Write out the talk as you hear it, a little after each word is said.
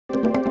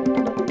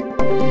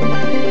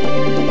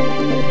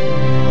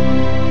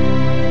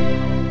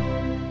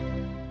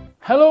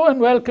Hello and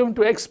welcome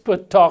to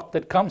Expert Talk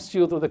that comes to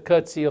you through the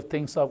courtesy of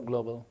Thinksoft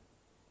Global.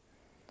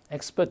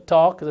 Expert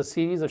Talk is a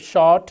series of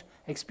short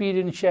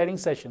experience sharing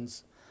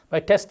sessions by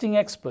testing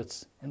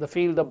experts in the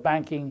field of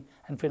banking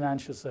and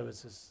financial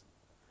services.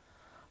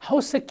 How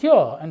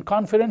secure and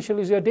confidential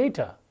is your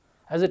data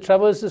as it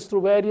traverses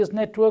through various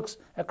networks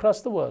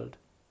across the world?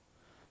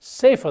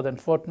 Safer than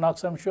Fort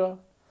Knox, I'm sure.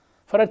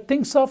 For at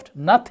Thinksoft,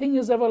 nothing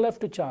is ever left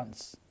to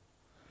chance.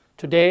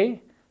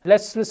 Today,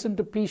 let's listen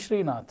to P.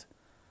 Srinath,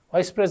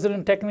 Vice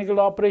President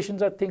Technical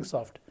Operations at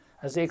Thinksoft,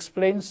 as he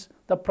explains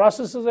the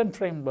processes and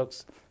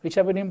frameworks which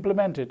have been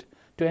implemented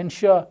to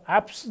ensure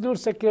absolute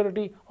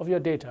security of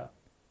your data.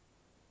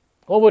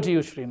 Over to you,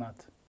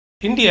 Srinath.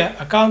 India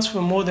accounts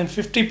for more than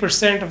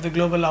 50% of the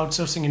global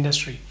outsourcing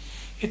industry.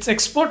 Its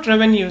export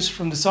revenues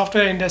from the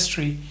software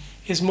industry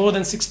is more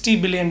than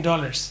 $60 billion.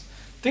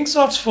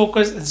 Thinksoft's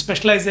focus and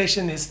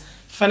specialization is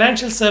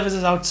financial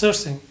services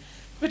outsourcing,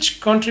 which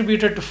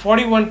contributed to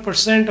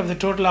 41% of the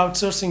total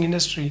outsourcing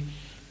industry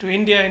to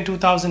India in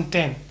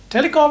 2010.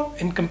 Telecom,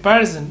 in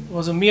comparison,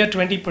 was a mere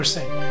 20%.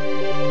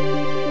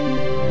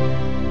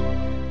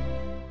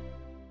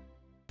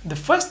 The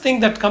first thing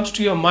that comes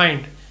to your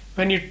mind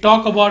when you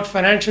talk about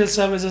financial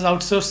services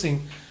outsourcing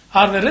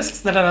are the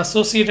risks that are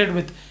associated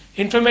with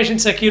information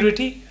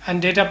security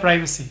and data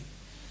privacy.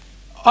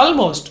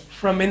 Almost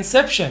from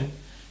inception,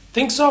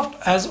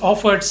 Thinksoft has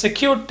offered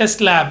secure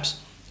test labs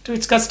to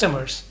its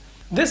customers.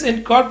 This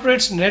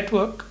incorporates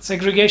network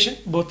segregation,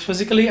 both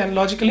physically and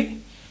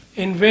logically,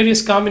 in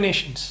various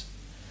combinations.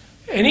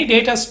 Any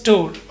data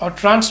stored or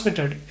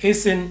transmitted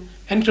is in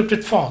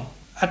encrypted form.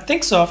 At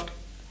Thinksoft,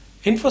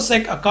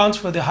 InfoSec accounts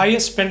for the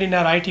highest spend in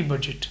our IT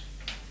budget.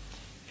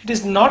 It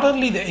is not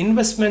only the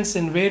investments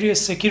in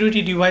various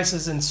security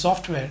devices and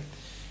software,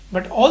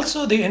 but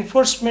also the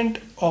enforcement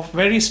of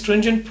very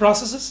stringent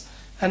processes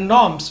and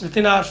norms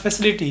within our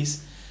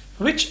facilities,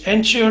 which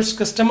ensures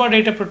customer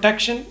data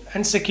protection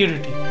and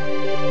security.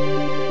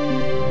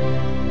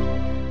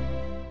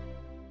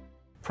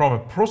 From a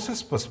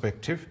process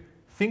perspective,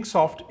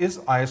 Thinksoft is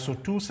ISO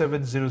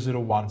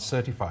 27001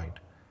 certified.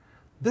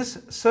 This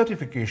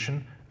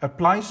certification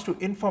applies to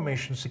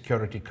information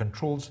security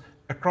controls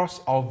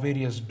across our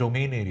various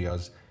domain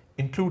areas,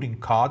 including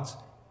cards,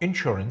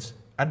 insurance,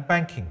 and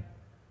banking.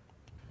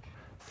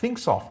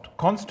 Thinksoft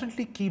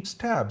constantly keeps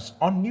tabs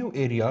on new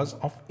areas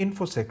of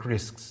InfoSec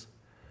risks.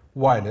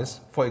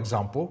 Wireless, for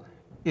example,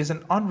 is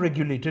an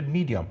unregulated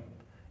medium.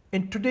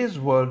 In today's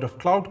world of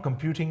cloud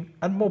computing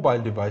and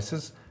mobile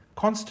devices,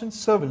 constant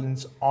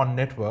surveillance on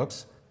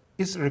networks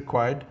is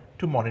required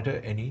to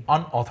monitor any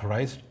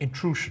unauthorized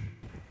intrusion.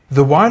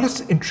 The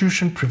Wireless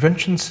Intrusion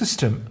Prevention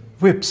System,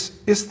 WIPS,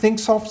 is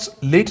Thinksoft's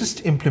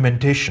latest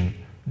implementation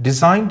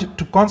designed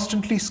to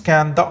constantly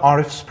scan the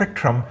RF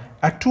spectrum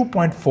at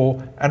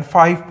 2.4 and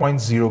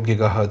 5.0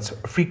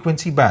 GHz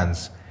frequency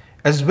bands,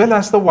 as well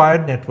as the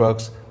wired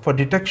networks for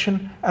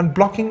detection and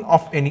blocking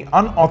of any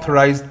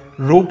unauthorized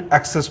rogue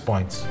access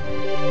points.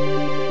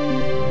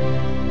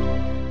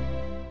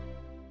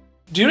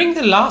 During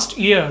the last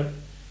year,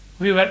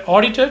 we were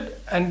audited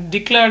and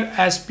declared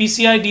as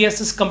PCI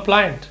DSS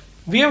compliant.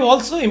 We have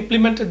also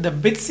implemented the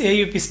BITS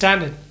AUP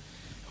standard,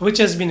 which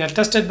has been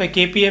attested by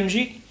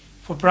KPMG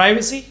for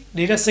privacy,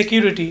 data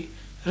security,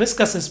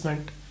 risk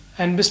assessment,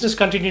 and business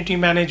continuity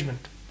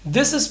management.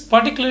 This is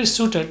particularly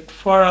suited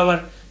for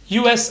our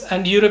US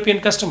and European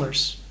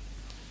customers.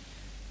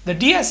 The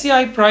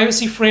DSCI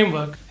privacy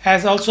framework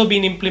has also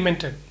been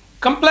implemented.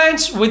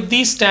 Compliance with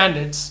these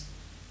standards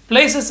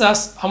places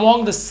us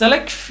among the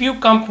select few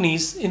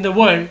companies in the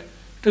world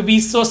to be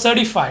so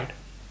certified.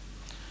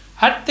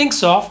 At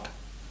Thinksoft,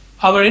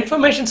 our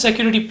information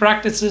security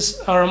practices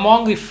are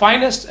among the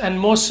finest and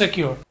most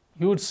secure.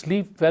 You would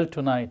sleep well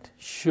tonight,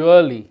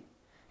 surely,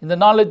 in the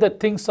knowledge that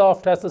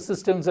Thinksoft has the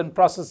systems and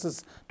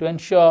processes to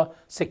ensure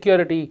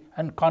security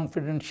and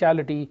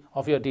confidentiality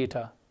of your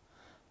data.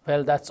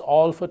 Well, that's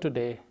all for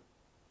today.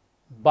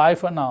 Bye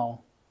for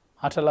now.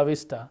 Hasta la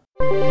vista.